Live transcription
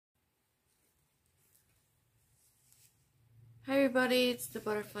Hi everybody, it's the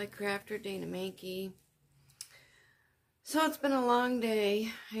Butterfly Crafter, Dana Mankey. So it's been a long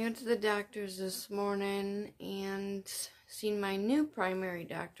day. I went to the doctor's this morning and seen my new primary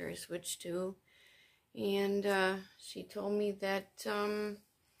doctor I switched to. And she told me that a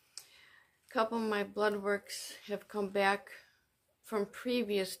couple of my blood works have come back from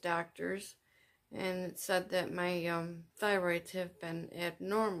previous doctors. And it said that my thyroids have been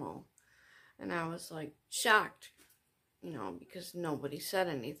abnormal. And I was like shocked, because nobody said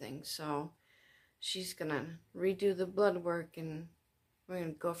anything. So she's gonna redo the blood work and we're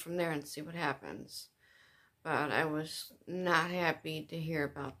gonna go from there and see what happens. But I was not happy to hear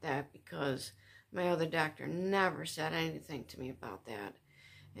about that because my other doctor never said anything to me about that.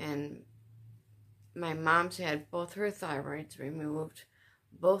 And my mom's had both her thyroids removed.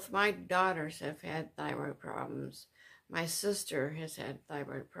 Both my daughters have had thyroid problems. My sister has had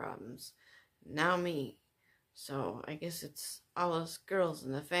thyroid problems. Now me. So I guess it's all us girls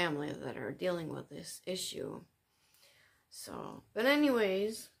in the family that are dealing with this issue. So, but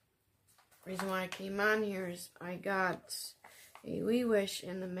anyways, the reason why I came on here is I got a We Wish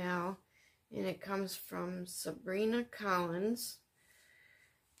in the mail, and it comes from Sabrina Collins.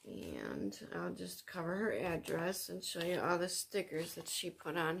 And I'll just cover her address and show you all the stickers that she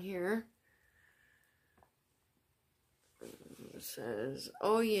put on here. It says,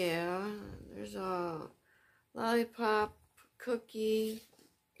 oh yeah, there's a lollipop, cookie,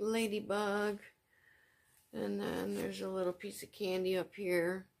 ladybug, and then there's a little piece of candy up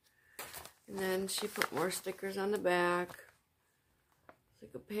here. And then she put more stickers on the back. It's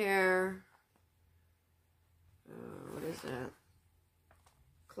like a pear. What is that?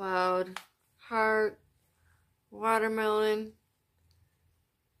 Cloud, heart, watermelon,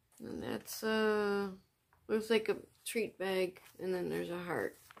 and that's looks like a treat bag, and then there's a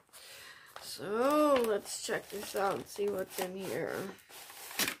heart. So let's check this out and see what's in here.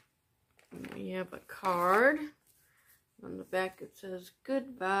 We have a card. On the back it says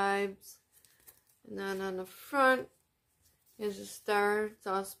good vibes, and then on the front is a star. It's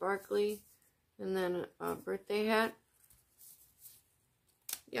all sparkly, and then a birthday hat.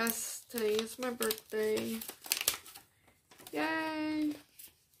 Yes, today is my birthday. Yay!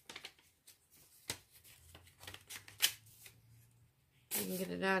 I can get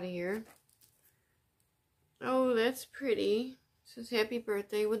it out of here. Oh, that's pretty. It says happy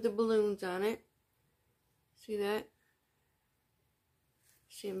birthday with the balloons on it. See that?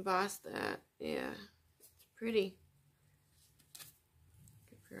 She embossed that. Yeah, it's pretty. I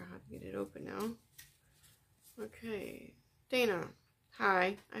can figure out how to get it open now. Okay, Dana.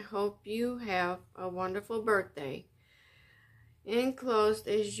 Hi, I hope you have a wonderful birthday. Enclosed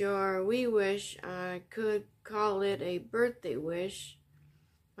is your We Wish. I could call it a birthday wish.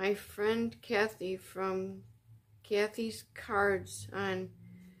 My friend Kathy from Kathy's Cards on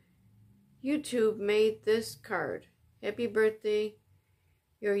YouTube made this card. Happy birthday,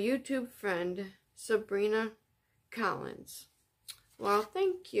 your YouTube friend, Sabrina Collins. Well,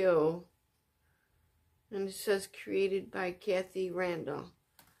 thank you. And it says created by Kathy Randall.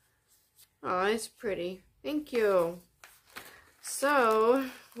 Oh, it's pretty. Thank you. So,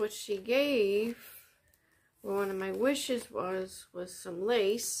 what she gave, well, one of my wishes was some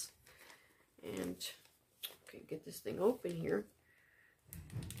lace. And, okay, get this thing open here.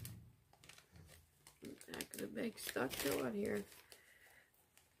 The back of the bag stuck to out here.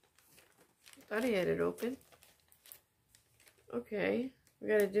 Thought I had it open. Okay. We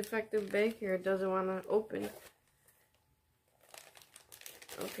got a defective bag here. It doesn't want to open.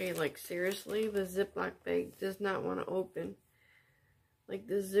 Okay, like seriously, the Ziploc bag does not want to open. Like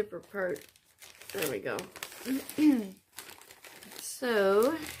the zipper part. There we go.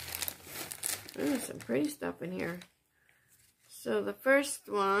 So, there's some pretty stuff in here. So the first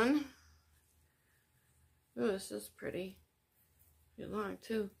one. Oh, this is pretty. Pretty long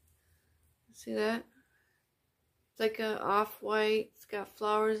too. See that? It's like a off-white. It's got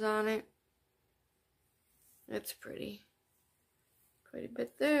flowers on it. That's pretty. Quite a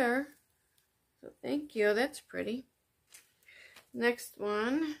bit there. So thank you. That's pretty. Next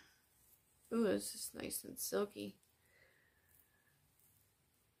one. Ooh, this is nice and silky.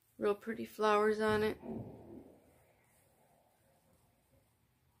 Real pretty flowers on it.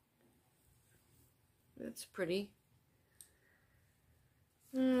 That's pretty.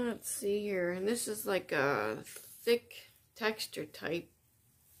 Let's see here. And this is like a thick texture type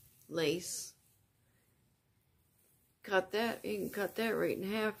lace. Cut that. You can cut that right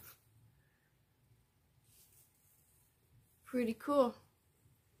in half. Pretty cool.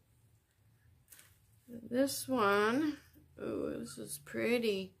 This one. Oh, this is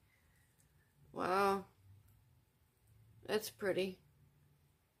pretty. Wow. That's pretty.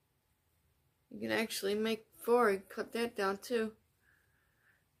 You can actually make 4 and cut that down too.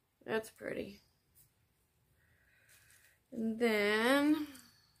 That's pretty. And then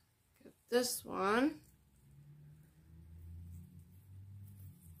got this one.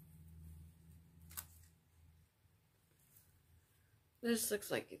 This looks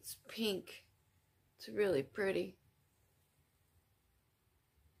like it's pink. It's really pretty.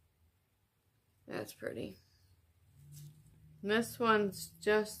 That's pretty. And this one's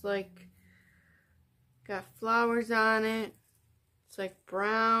just like, got flowers on it. It's like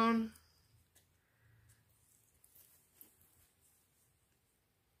brown.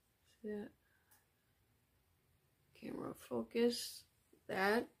 See that? Camera focus.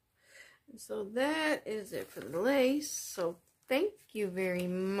 That. And so that is it for the lace. So thank you very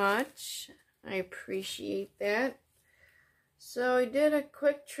much. I appreciate that. So I did a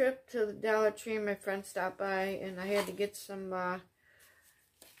quick trip to the Dollar Tree. My friend stopped by and I had to get some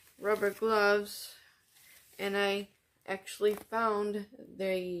rubber gloves. And I actually found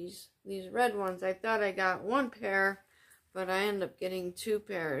these red ones. I thought I got 1 pair, but I ended up getting 2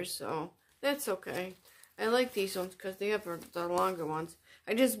 pairs. So that's okay. I like these ones because they have the longer ones.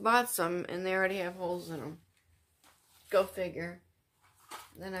 I just bought some and they already have holes in them. Go figure.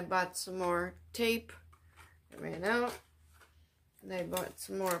 Then I bought some more tape. I ran out. And I bought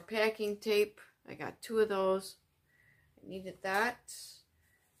some more packing tape. I got 2 of those. I needed that.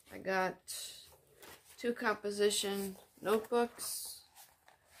 I got 2 composition notebooks.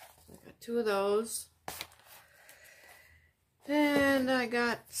 I got 2 of those. And I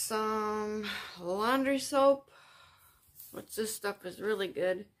got some laundry soap. Which this stuff is really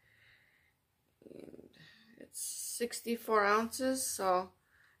good. And it's 64 ounces. So,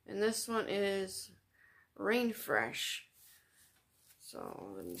 and this one is Rain Fresh.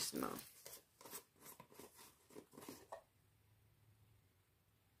 So, let me smell.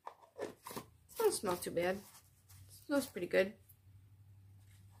 It doesn't smell too bad. It smells pretty good.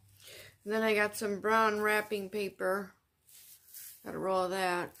 And then I got some brown wrapping paper. Got a roll of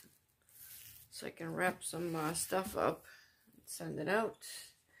that. So I can wrap some stuff up and send it out.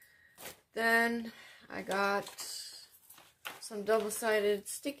 Then I got some double-sided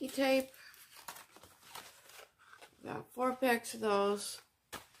sticky tape. Got 4 packs of those.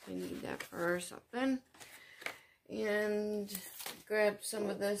 I need that for something. And grab some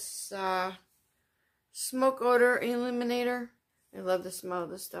of this smoke odor eliminator. I love the smell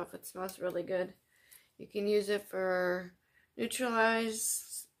of this stuff. It smells really good. You can use it for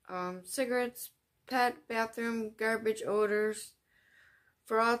neutralize cigarettes, pet, bathroom, garbage odors,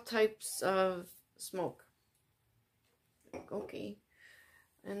 for all types of smoke. Okay.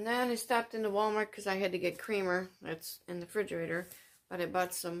 And then I stopped into Walmart because I had to get creamer. That's in the refrigerator. But I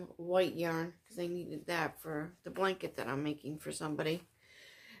bought some white yarn because I needed that for the blanket that I'm making for somebody.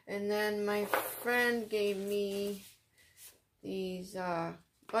 And then my friend gave me these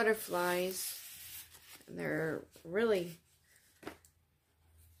butterflies. And they're really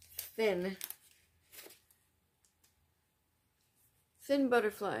thin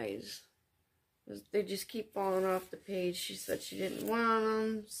butterflies. They just keep falling off the page. She said she didn't want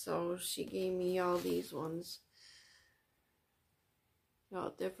them, so she gave me all these ones. All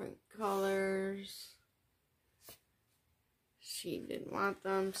different colors. She didn't want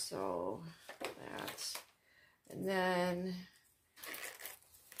them, so that's. And then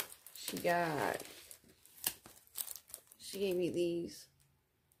she gave me these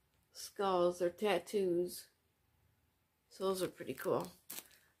skulls or tattoos. So those are pretty cool.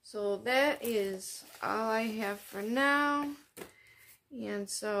 So that is all I have for now. And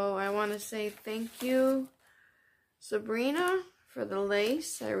so I want to say thank you, Sabrina, for the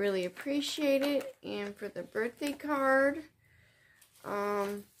lace. I really appreciate it. And for the birthday card.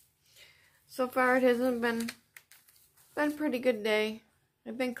 So far it hasn't been a pretty good day.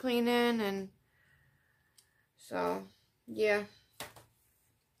 I've been cleaning and so yeah.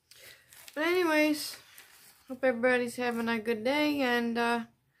 But anyways, hope everybody's having a good day and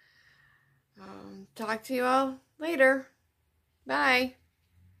talk to you all later. Bye.